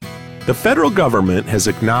The federal government has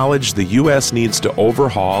acknowledged the U.S. needs to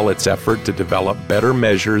overhaul its effort to develop better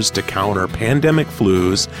measures to counter pandemic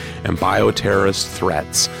flus and bioterrorist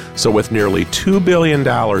threats. So with nearly $2 billion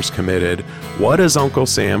committed, what is Uncle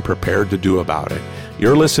Sam prepared to do about it?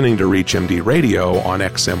 You're listening to ReachMD Radio on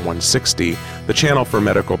XM 160, the channel for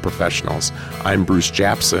medical professionals. I'm Bruce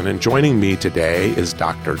Japsen, and joining me today is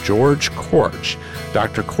Dr. George Korch.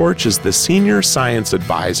 Dr. Korch is the Senior Science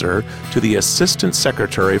Advisor to the Assistant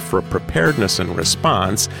Secretary for Preparedness and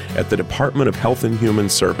Response at the Department of Health and Human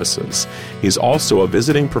Services. He's also a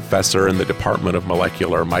visiting professor in the Department of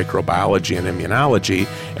Molecular Microbiology and Immunology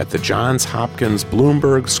at the Johns Hopkins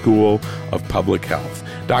Bloomberg School of Public Health.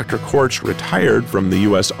 Dr. Korch retired from the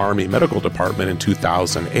U.S. Army Medical Department in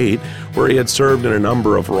 2008, where he had served in a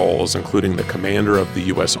number of roles, including the commander of the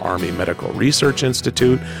U.S. Army Medical Research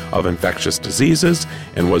Institute of Infectious Diseases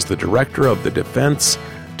and was the director of the Defense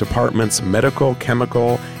Department's Medical,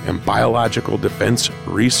 Chemical, and Biological Defense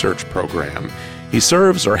Research Program. He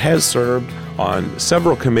serves or has served on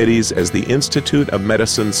several committees as the Institute of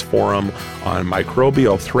Medicine's Forum on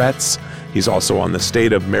Microbial Threats. He's also on the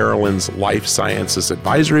State of Maryland's Life Sciences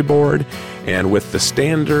Advisory Board and with the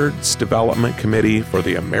Standards Development Committee for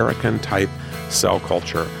the American Type Cell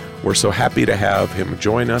Culture. We're so happy to have him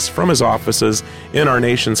join us from his offices in our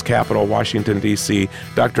nation's capital, Washington, D.C.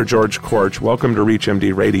 Dr. George Korch, welcome to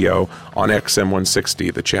ReachMD Radio on XM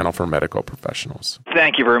 160, the channel for medical professionals.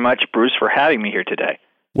 Thank you very much, Bruce, for having me here today.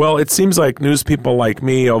 Well, it seems like news people like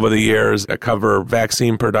me over the years that cover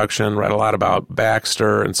vaccine production, read a lot about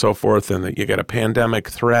Baxter and so forth, and that you get a pandemic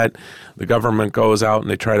threat, the government goes out and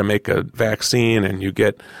they try to make a vaccine, and you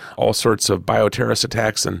get all sorts of bioterrorist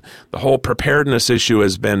attacks, and the whole preparedness issue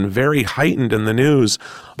has been very heightened in the news.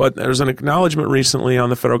 But there's an acknowledgement recently on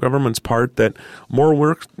the federal government's part that more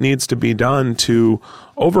work needs to be done to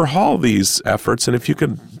overhaul these efforts. And if you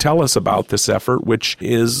could tell us about this effort, which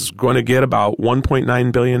is going to get about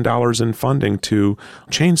 $1.9 billion in funding to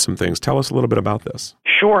change some things. Tell us a little bit about this.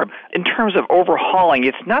 Sure. In terms of overhauling,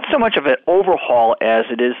 it's not so much of an overhaul as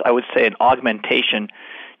it is, I would say, an augmentation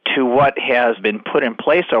to what has been put in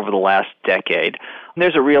place over the last decade.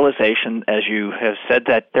 There's a realization, as you have said,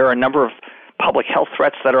 that there are a number of public health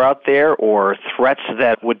threats that are out there or threats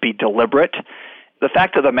that would be deliberate. The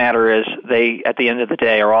fact of the matter is they, at the end of the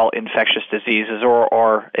day, are all infectious diseases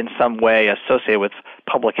or in some way associated with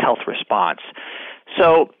public health response.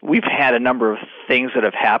 So we've had a number of things that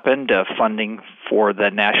have happened, funding for the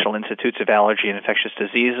National Institutes of Allergy and Infectious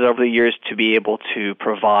Diseases over the years to be able to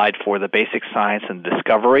provide for the basic science and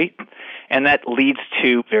discovery. And that leads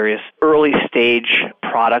to various early stage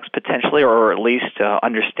products potentially, or at least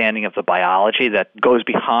understanding of the biology that goes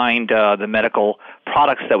behind the medical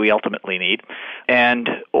products that we ultimately need. And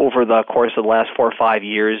over the course of the last 4 or 5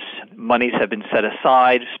 years, monies have been set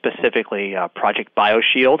aside, specifically Project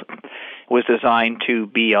BioShield was designed to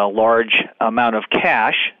be a large amount of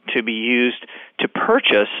cash to be used to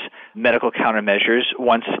purchase medical countermeasures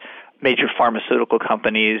once major pharmaceutical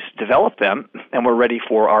companies develop them and we're ready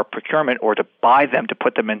for our procurement or to buy them to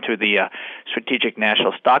put them into the Strategic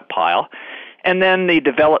National Stockpile. And then the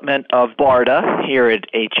development of BARDA here at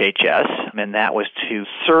HHS, and that was to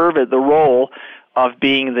serve the role of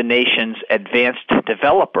being the nation's advanced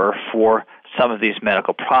developer for some of these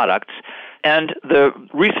medical products. And the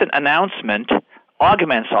recent announcement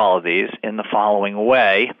augments all of these in the following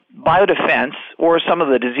way. Biodefense, or some of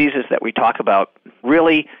the diseases that we talk about,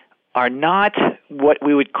 really are not what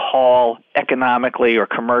we would call economically or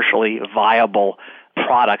commercially viable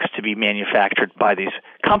products to be manufactured by these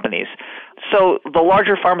companies. So the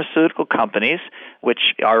larger pharmaceutical companies,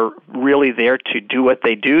 which are really there to do what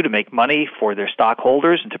they do to make money for their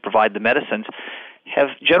stockholders and to provide the medicines, have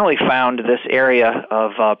generally found this area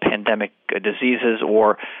of pandemic diseases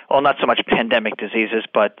or, well, not so much pandemic diseases,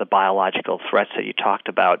 but the biological threats that you talked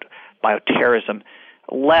about, bioterrorism,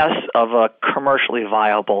 less of a commercially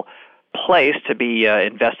viable place to be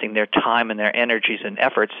investing their time and their energies and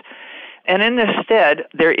efforts. And in this stead,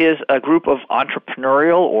 there is a group of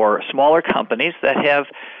entrepreneurial or smaller companies that have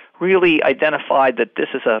really identified that this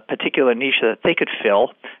is a particular niche that they could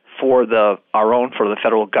fill for the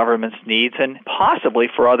federal government's needs and possibly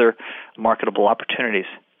for other marketable opportunities.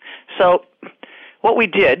 So what we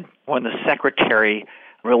did when the Secretary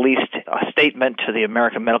released a statement to the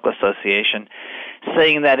American Medical Association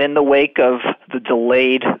saying that in the wake of the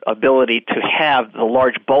delayed ability to have the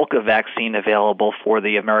large bulk of vaccine available for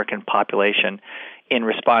the American population in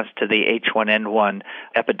response to the H1N1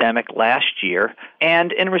 epidemic last year,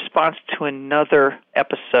 and in response to another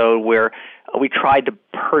episode where we tried to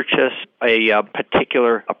purchase a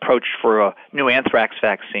particular approach for a new anthrax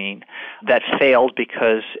vaccine that failed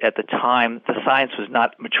because at the time the science was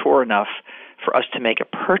not mature enough for us to make a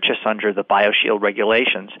purchase under the BioShield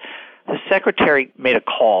regulations. The Secretary made a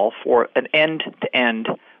call for an end-to-end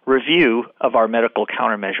review of our medical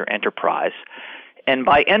countermeasure enterprise. And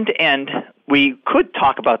by end-to-end, we could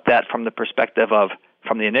talk about that from the perspective of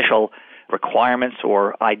from the initial requirements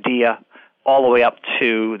or idea all the way up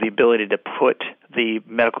to the ability to put the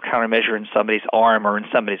medical countermeasure in somebody's arm or in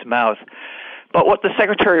somebody's mouth. But what the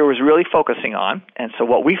Secretary was really focusing on, and so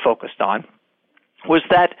what we focused on, was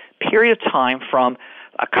that period of time from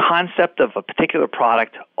a concept of a particular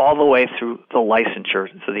product all the way through the licensure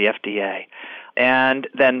to the FDA, and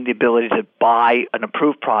then the ability to buy an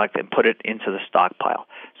approved product and put it into the stockpile.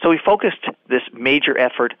 So we focused this major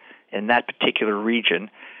effort in that particular region,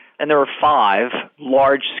 and there are 5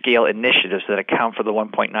 large-scale initiatives that account for the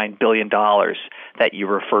 $1.9 billion that you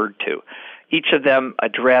referred to. Each of them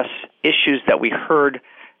address issues that we heard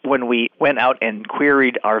when we went out and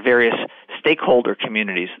queried our various stakeholder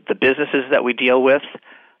communities, the businesses that we deal with,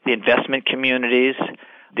 the investment communities,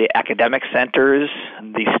 the academic centers,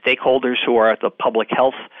 the stakeholders who are at the public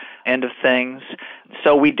health end of things.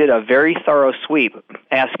 So we did a very thorough sweep,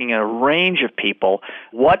 asking a range of people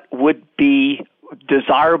what would be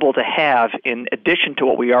desirable to have in addition to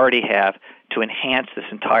what we already have to enhance this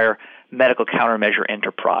entire medical countermeasure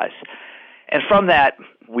enterprise. And from that,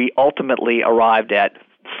 we ultimately arrived at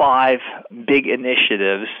 5 big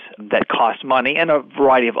initiatives that cost money and a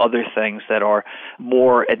variety of other things that are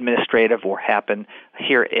more administrative or happen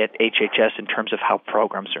here at HHS in terms of how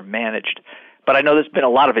programs are managed. But I know there's been a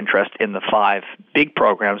lot of interest in the 5 big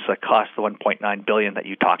programs that cost the $1.9 billion that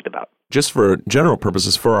you talked about. Just for general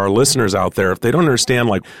purposes, for our listeners out there, if they don't understand,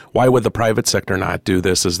 like, why would the private sector not do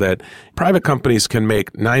this, is that private companies can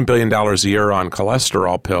make $9 billion a year on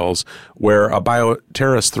cholesterol pills, where a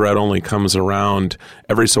bioterrorist threat only comes around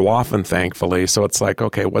every so often, thankfully. So it's like,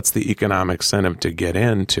 okay, what's the economic incentive to get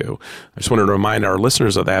into? I just wanted to remind our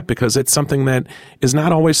listeners of that because it's something that is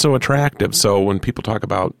not always so attractive. So when people talk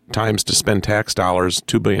about times to spend tax dollars,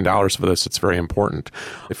 $2 billion for this, it's very important.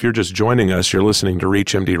 If you're just joining us, you're listening to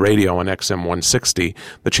ReachMD Radio on XM 160,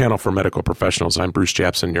 the channel for medical professionals. I'm Bruce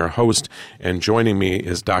Japsen, your host, and joining me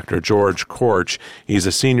is Dr. George Korch. He's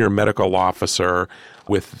a senior medical officer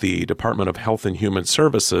with the Department of Health and Human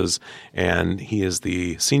Services, and he is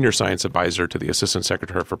the Senior Science Advisor to the Assistant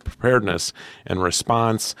Secretary for Preparedness and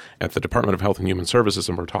Response at the Department of Health and Human Services,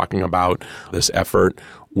 and we're talking about this effort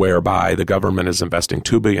whereby the government is investing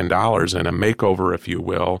 $2 billion in a makeover, if you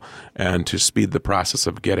will, and to speed the process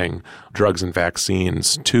of getting drugs and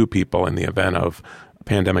vaccines to people in the event of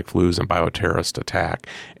pandemic flus and bioterrorist attack.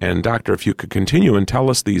 And Doctor, if you could continue and tell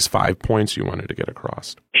us these 5 points you wanted to get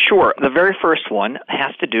across. Sure. The very first one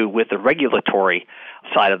has to do with the regulatory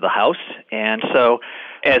side of the house. And so,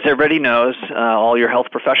 as everybody knows, all your health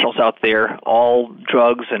professionals out there, all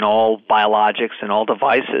drugs and all biologics and all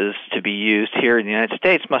devices to be used here in the United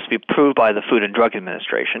States must be approved by the Food and Drug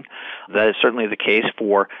Administration. That is certainly the case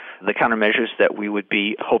for the countermeasures that we would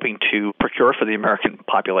be hoping to procure for the American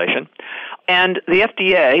population. And the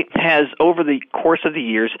FDA has, over the course of the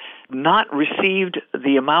years, not received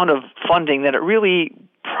the amount of funding that it really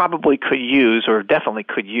probably could use, or definitely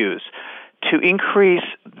could use, to increase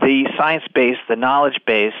the science base, the knowledge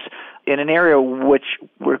base, in an area which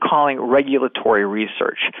we're calling regulatory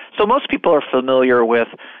research. So most people are familiar with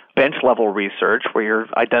bench-level research, where you're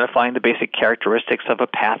identifying the basic characteristics of a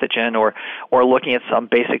pathogen or looking at some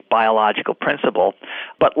basic biological principle.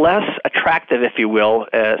 But less attractive, if you will,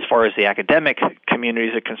 as far as the academic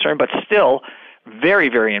communities are concerned, but still very,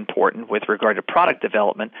 very important with regard to product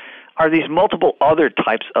development, are these multiple other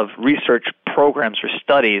types of research programs or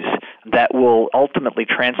studies that will ultimately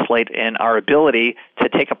translate in our ability to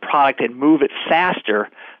take a product and move it faster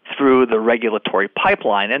through the regulatory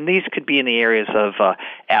pipeline. And these could be in the areas of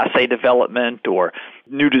assay development or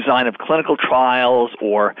new design of clinical trials,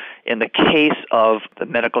 or in the case of the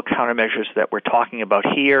medical countermeasures that we're talking about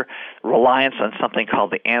here, reliance on something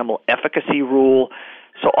called the animal efficacy rule.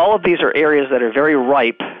 So all of these are areas that are very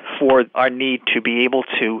ripe for our need to be able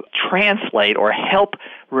to translate or help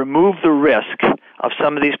remove the risk of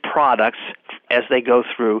some of these products as they go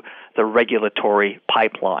through the regulatory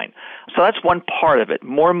pipeline. So that's one part of it.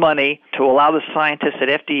 More money to allow the scientists at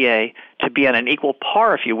FDA to be on an equal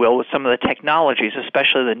par, if you will, with some of the technologies,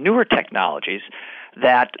 especially the newer technologies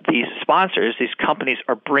that these sponsors, these companies,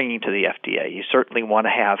 are bringing to the FDA. You certainly want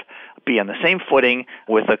to be on the same footing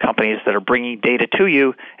with the companies that are bringing data to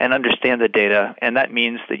you and understand the data, and that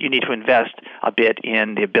means that you need to invest a bit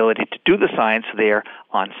in the ability to do the science there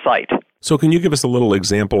on site. So can you give us a little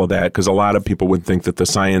example of that? Because a lot of people would think that the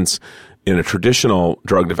science in a traditional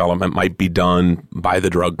drug development might be done by the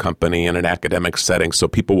drug company in an academic setting, so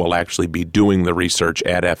people will actually be doing the research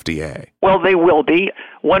at FDA. Well, they will be.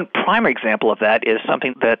 One prime example of that is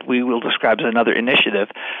something that we will describe as another initiative.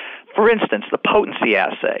 For instance, the potency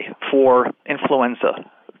assay for influenza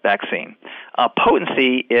vaccine.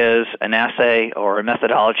 Potency is an assay or a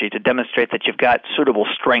methodology to demonstrate that you've got suitable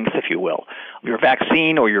strength, if you will. Your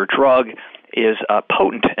vaccine or your drug is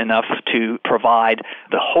potent enough to provide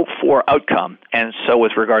the hoped-for outcome. And so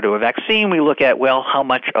with regard to a vaccine, we look at, well, how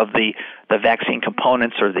much of the vaccine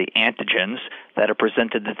components or the antigens that are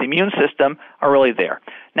presented to the immune system are really there.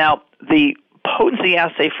 Now, the potency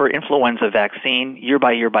assay for influenza vaccine, year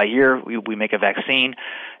by year, we make a vaccine.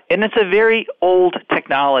 And it's a very old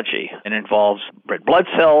technology. It involves red blood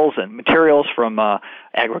cells and materials from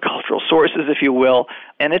agricultural sources, if you will.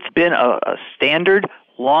 And it's been a standard,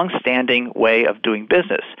 long-standing way of doing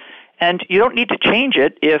business. And you don't need to change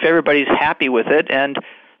it if everybody's happy with it. And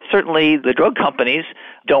certainly the drug companies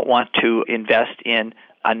don't want to invest in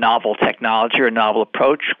a novel technology or a novel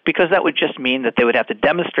approach, because that would just mean that they would have to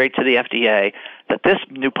demonstrate to the FDA that this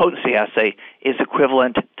new potency assay is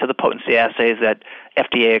equivalent to the potency assays that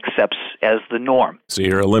FDA accepts as the norm. So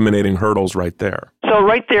you're eliminating hurdles right there. So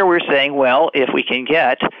right there we're saying, well, if we can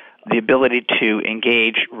get the ability to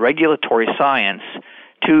engage regulatory science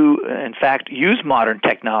to, in fact, use modern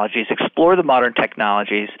technologies, explore the modern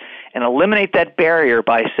technologies, and eliminate that barrier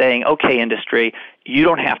by saying, okay, industry, you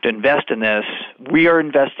don't have to invest in this. We are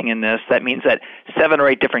investing in this. That means that 7 or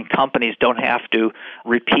 8 different companies don't have to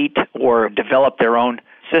repeat or develop their own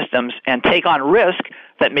systems and take on risk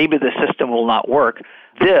that maybe the system will not work.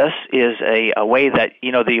 This is a way that,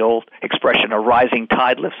 the old expression, a rising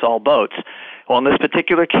tide lifts all boats. Well, in this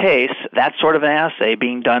particular case, that sort of an assay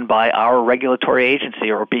being done by our regulatory agency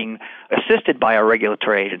or being assisted by our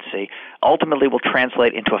regulatory agency ultimately will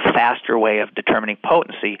translate into a faster way of determining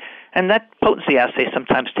potency. And that potency assay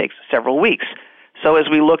sometimes takes several weeks. So as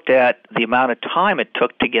we looked at the amount of time it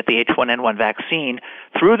took to get the H1N1 vaccine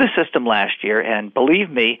through the system last year, and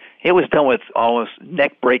believe me, it was done with almost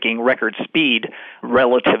neck-breaking record speed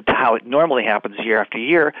relative to how it normally happens year after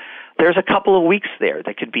year, there's a couple of weeks there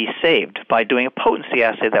that could be saved by doing a potency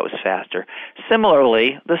assay that was faster.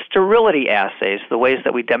 Similarly, the sterility assays, the ways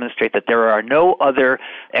that we demonstrate that there are no other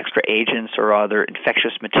extra agents or other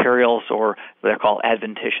infectious materials or what they're called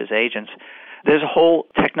adventitious agents, there's a whole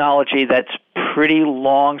technology that's pretty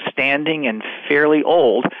long-standing and fairly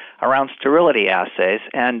old around sterility assays,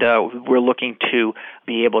 and we're looking to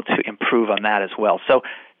be able to improve on that as well. So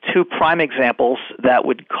 2 prime examples that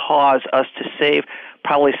would cause us to save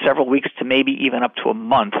probably several weeks to maybe even up to a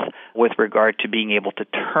month with regard to being able to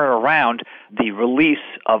turn around the release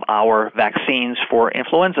of our vaccines for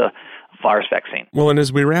influenza virus vaccine. Well, and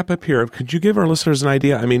as we wrap up here, could you give our listeners an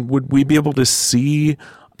idea? I mean, would we be able to see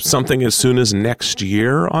something as soon as next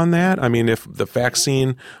year on that? I mean, if the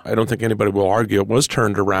vaccine, I don't think anybody will argue, it was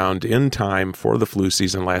turned around in time for the flu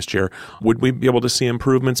season last year, would we be able to see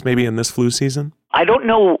improvements maybe in this flu season? I don't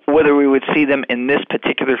know whether we would see them in this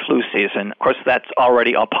particular flu season. Of course, that's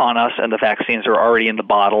already upon us, and the vaccines are already in the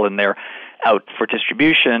bottle, and they're out for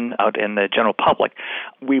distribution out in the general public.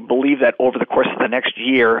 We believe that over the course of the next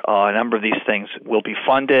year, a number of these things will be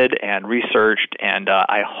funded and researched, and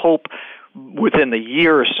I hope within the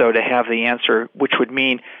year or so to have the answer, which would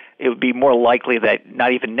mean it would be more likely that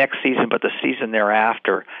not even next season, but the season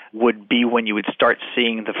thereafter would be when you would start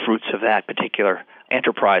seeing the fruits of that particular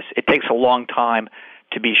enterprise. It takes a long time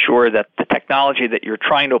to be sure that the technology that you're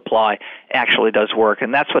trying to apply actually does work,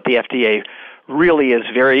 and that's what the FDA really is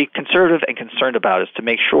very conservative and concerned about, is to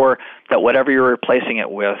make sure that whatever you're replacing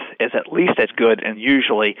it with is at least as good and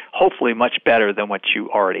usually, hopefully, much better than what you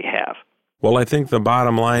already have. Well, I think the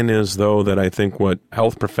bottom line is, though, that I think what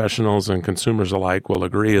health professionals and consumers alike will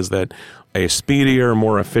agree is that a speedier,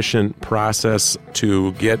 more efficient process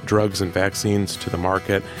to get drugs and vaccines to the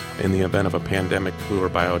market in the event of a pandemic, flu, or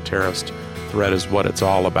bioterrorist threat is what it's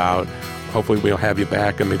all about. Hopefully we'll have you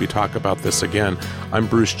back and maybe talk about this again. I'm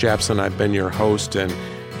Bruce Japsen. I've been your host, and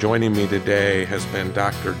joining me today has been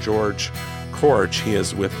Dr. George Korch. He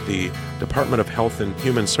is with the Department of Health and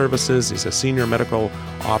Human Services. He's a senior medical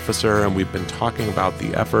officer, and we've been talking about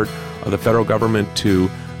the effort of the federal government to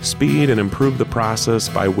speed and improve the process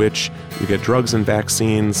by which you get drugs and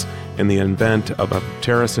vaccines in the event of a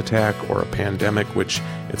terrorist attack or a pandemic, which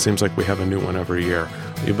It seems like we have a new one every year.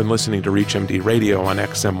 You've been listening to ReachMD Radio on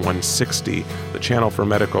XM 160, the channel for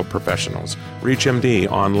medical professionals. ReachMD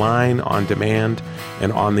online, on demand,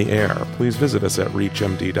 and on the air. Please visit us at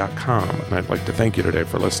reachmd.com. And I'd like to thank you today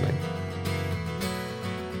for listening.